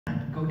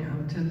go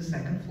down to the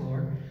second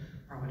floor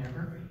or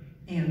whatever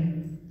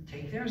and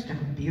take theirs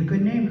down. Be a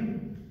good neighbor.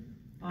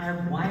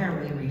 Barb, why are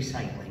we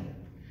recycling?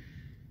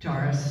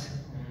 Doris,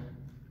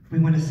 we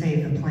want to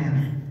save the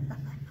planet.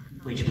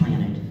 Which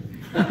planet?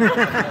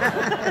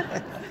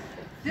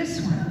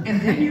 This one.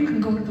 And then you can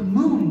go to the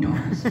moon,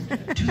 Doris.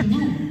 To the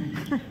moon.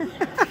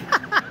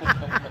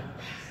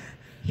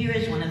 Here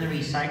is one of the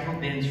recycle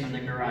bins from the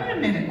garage. Wait a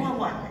minute. Well,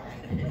 what?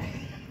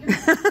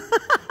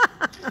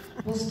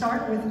 We'll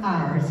start with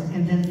ours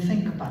and then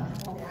think about it.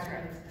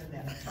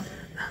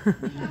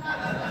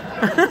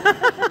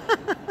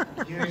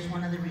 Here's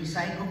one of the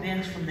recycle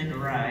bins from the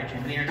garage,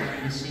 and we are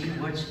going to see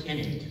what's in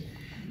it.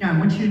 Now, I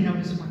want you to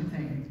notice one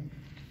thing.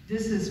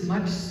 This is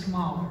much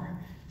smaller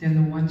than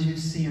the ones you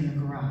see in the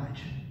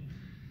garage.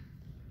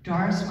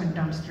 Doris went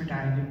dumpster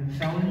diving,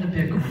 fell in the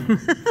big one.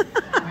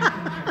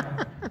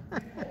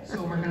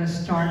 So we're going to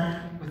start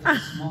with the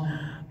small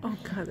one. Oh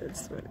God,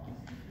 that's sweaty.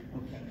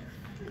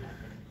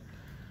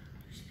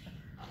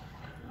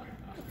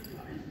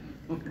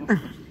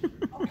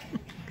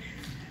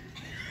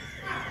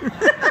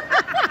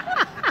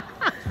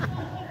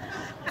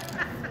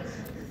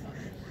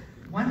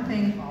 One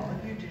thing all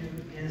of you do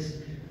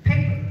is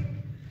paper,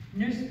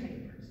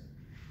 newspapers,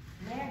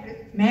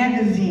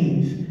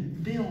 magazines,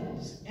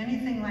 bills,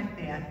 anything like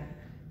that,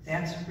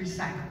 that's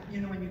recycled.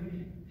 You know, when you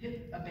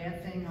hit a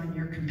bad thing on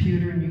your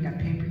computer and you got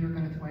paper you're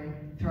going to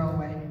throw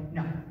away,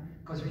 no,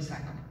 it goes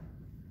recycled.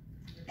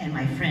 And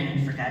my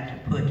friend forgot to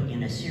put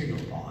in a cereal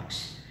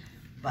box.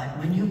 But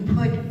when you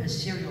put a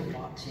cereal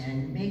box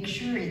in, make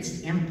sure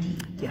it's empty.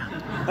 Yeah.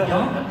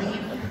 Don't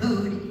leave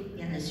food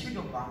in the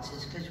cereal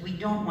boxes because we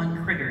don't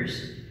want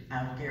critters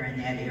out there in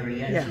that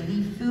area. Yeah. If you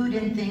leave food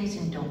and things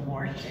and don't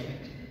wash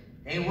it,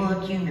 they will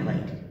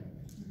accumulate.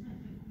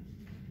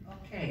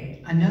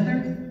 Okay,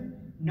 another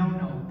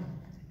no-no,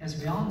 as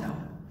we all know,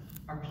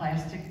 are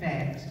plastic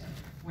bags.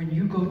 When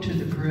you go to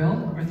the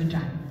grill or the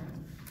dining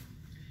room,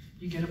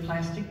 you get a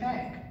plastic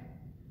bag.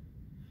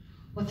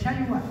 Well, tell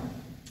you what,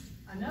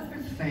 another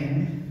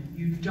thing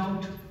you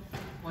don't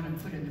want to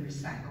put in the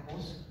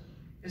recyclables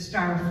is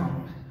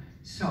styrofoam.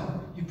 So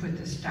you put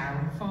the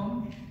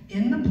styrofoam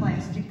in the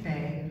plastic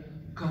bag,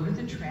 go to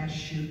the trash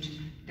chute,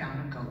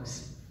 down it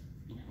goes.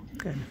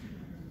 Good.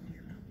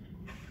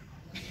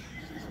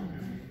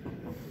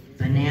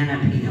 Banana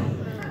peel.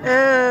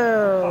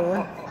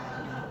 Oh.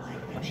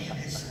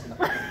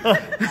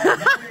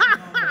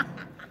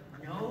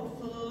 No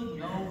food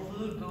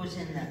goes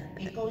in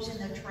it goes in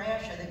the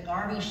trash or the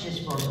garbage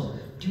disposal.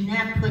 Do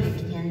not put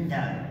it in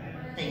the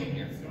thing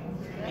here.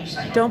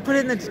 Recycle. Don't put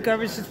it in the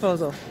garbage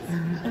disposal.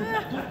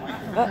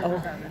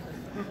 Uh-oh.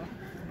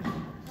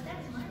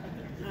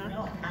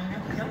 No, I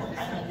know.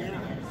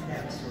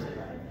 That's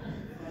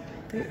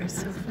They are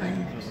so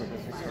funny.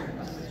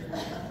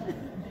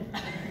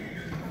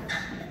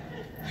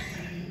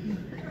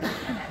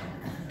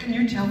 Can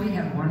you tell we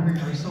have one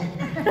rehearsal?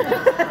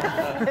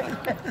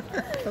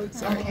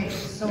 Okay,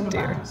 soda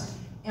bottles.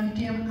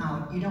 Empty them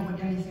out. You don't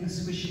want anything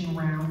swishing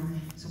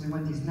around. So we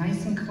want these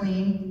nice and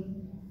clean.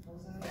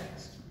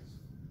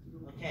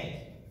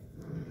 okay.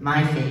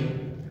 My favorite.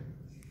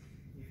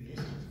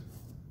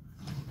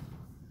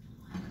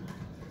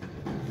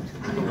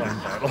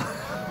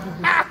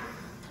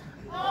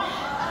 Oh!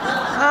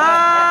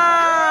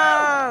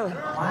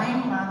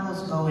 Wine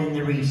bottles go in the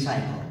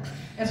recycle.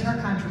 It's her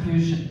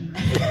contribution.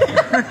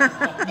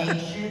 Make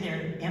sure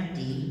they're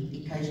empty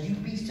because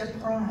you'd be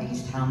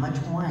surprised how much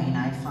wine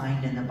I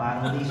find in the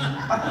bottle of these.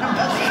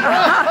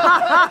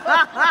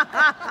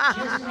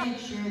 Just make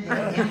sure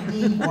they're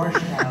empty,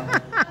 washed out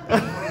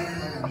before you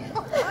put them in.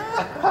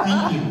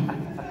 Thank you.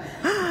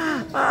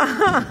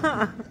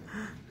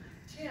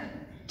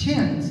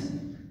 Tins.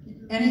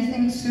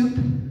 Anything soup,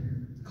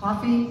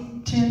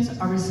 coffee, tins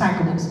are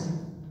recyclables,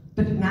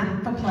 but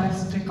not the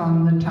plastic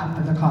on the top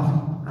of the coffee.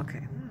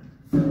 Okay.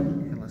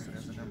 Unless it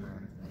has a number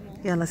on it.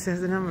 Yeah, unless it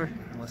has a number.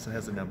 Unless it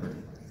has a number.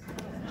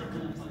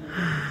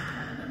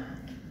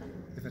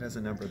 If it has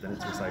a number, then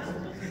it's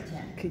recyclable.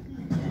 Okay.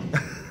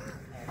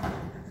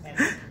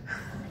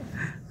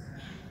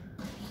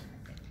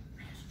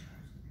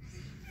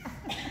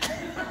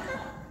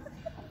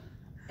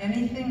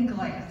 Anything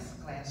glass,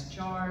 glass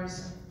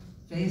jars,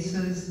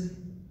 vases,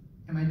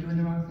 am I doing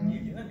the wrong thing?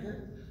 You're doing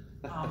good.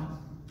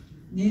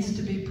 Needs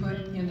to be put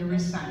in the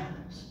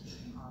recyclables.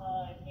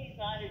 Case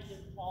Anderson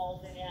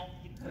calls and asks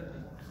you.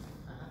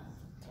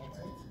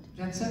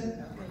 That's it?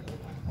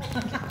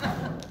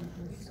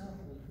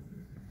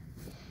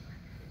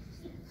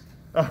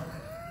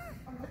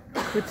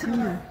 What's in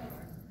there?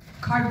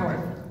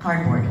 Cardboard.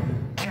 Cardboard.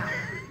 Now,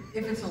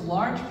 if it's a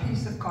large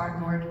piece of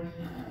cardboard,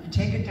 you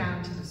take it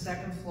down to the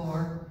second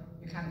floor,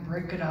 you kind of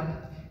break it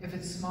up. If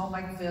it's small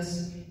like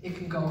this, it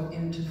can go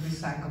into the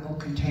recyclable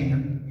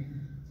container.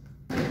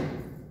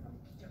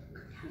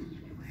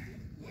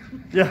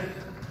 Yeah.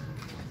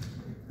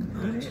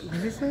 What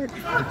is it?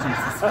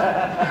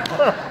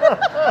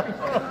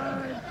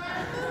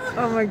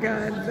 Oh my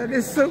God, that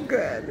is so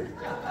good.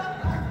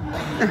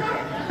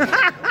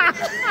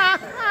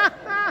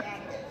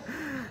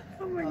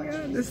 Oh my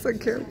God. This is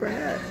like Carol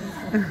Burnett.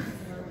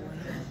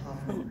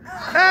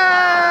 Oh!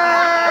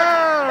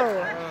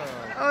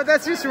 Oh,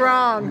 that's just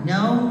wrong.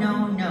 No,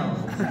 no, no.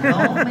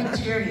 No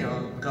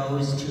material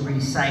goes to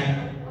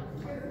recycle.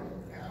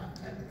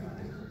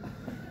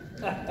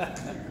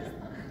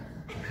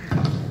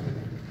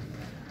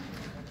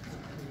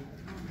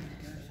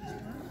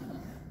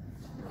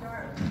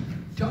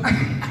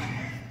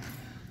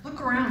 Look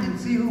around and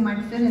see who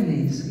might fit in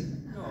these.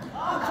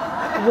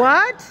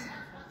 What?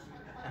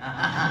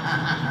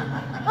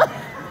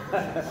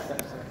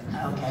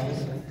 Okay.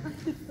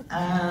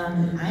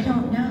 I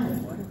don't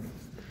know.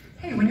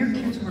 Hey, when your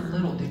kids were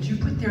little, did you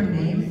put their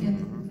name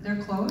in their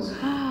clothes?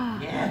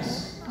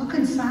 Yes. Look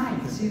inside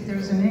and see if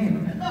there's a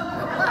name.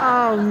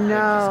 Oh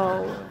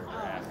no.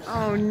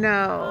 Oh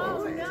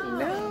no.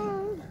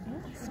 No.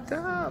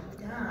 Stop.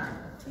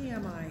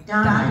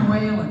 Don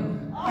Whalen.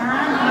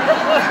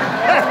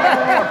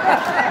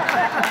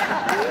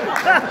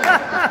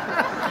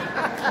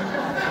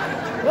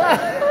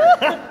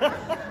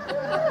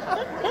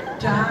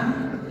 Don,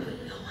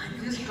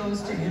 this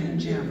goes to Hidden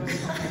Gems.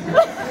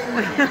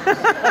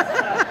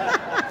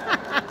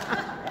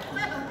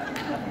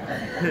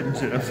 Hidden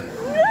gems.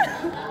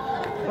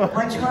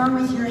 What's wrong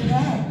with your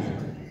head?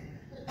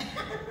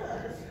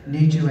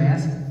 Need you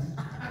ask?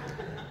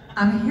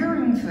 I'm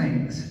hearing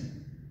things.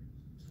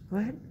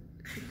 What?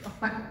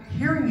 My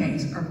hearing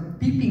aids are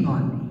beeping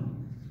on me.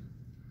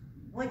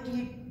 What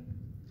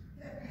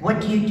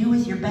do you do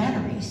with your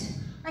batteries?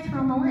 I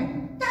throw them away.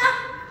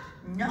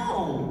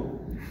 No.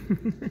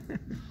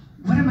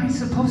 What am I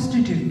supposed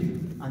to do?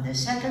 On the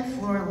second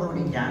floor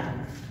loading dock,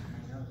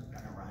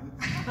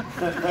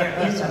 there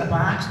is a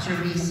box to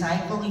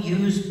recycle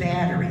used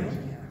battery.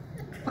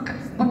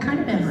 What kind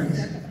of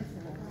batteries?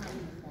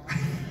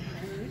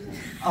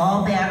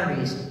 All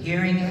batteries,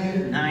 hearing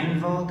aid,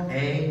 9-volt,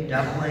 A,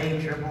 AA,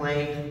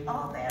 AAA,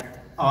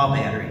 all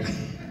batteries.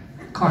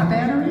 Car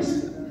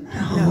batteries?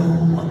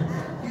 No.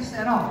 You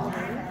said all.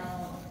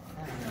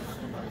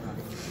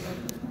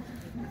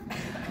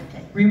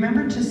 Okay.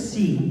 Remember to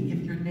see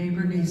if your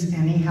neighbor needs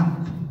any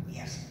help.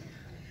 Yes.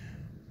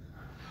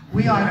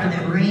 We are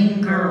the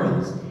Green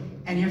Girls.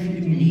 And if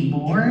you need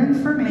more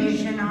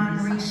information On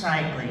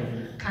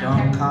recycling,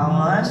 Contact don't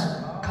call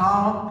us,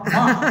 call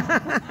Mom.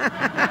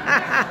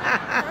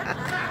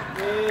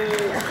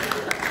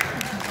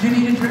 You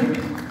need a drink?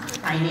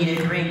 I need a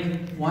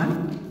drink,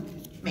 One?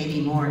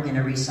 maybe more in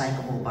a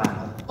recyclable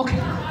bottle. Okay.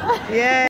 Yeah.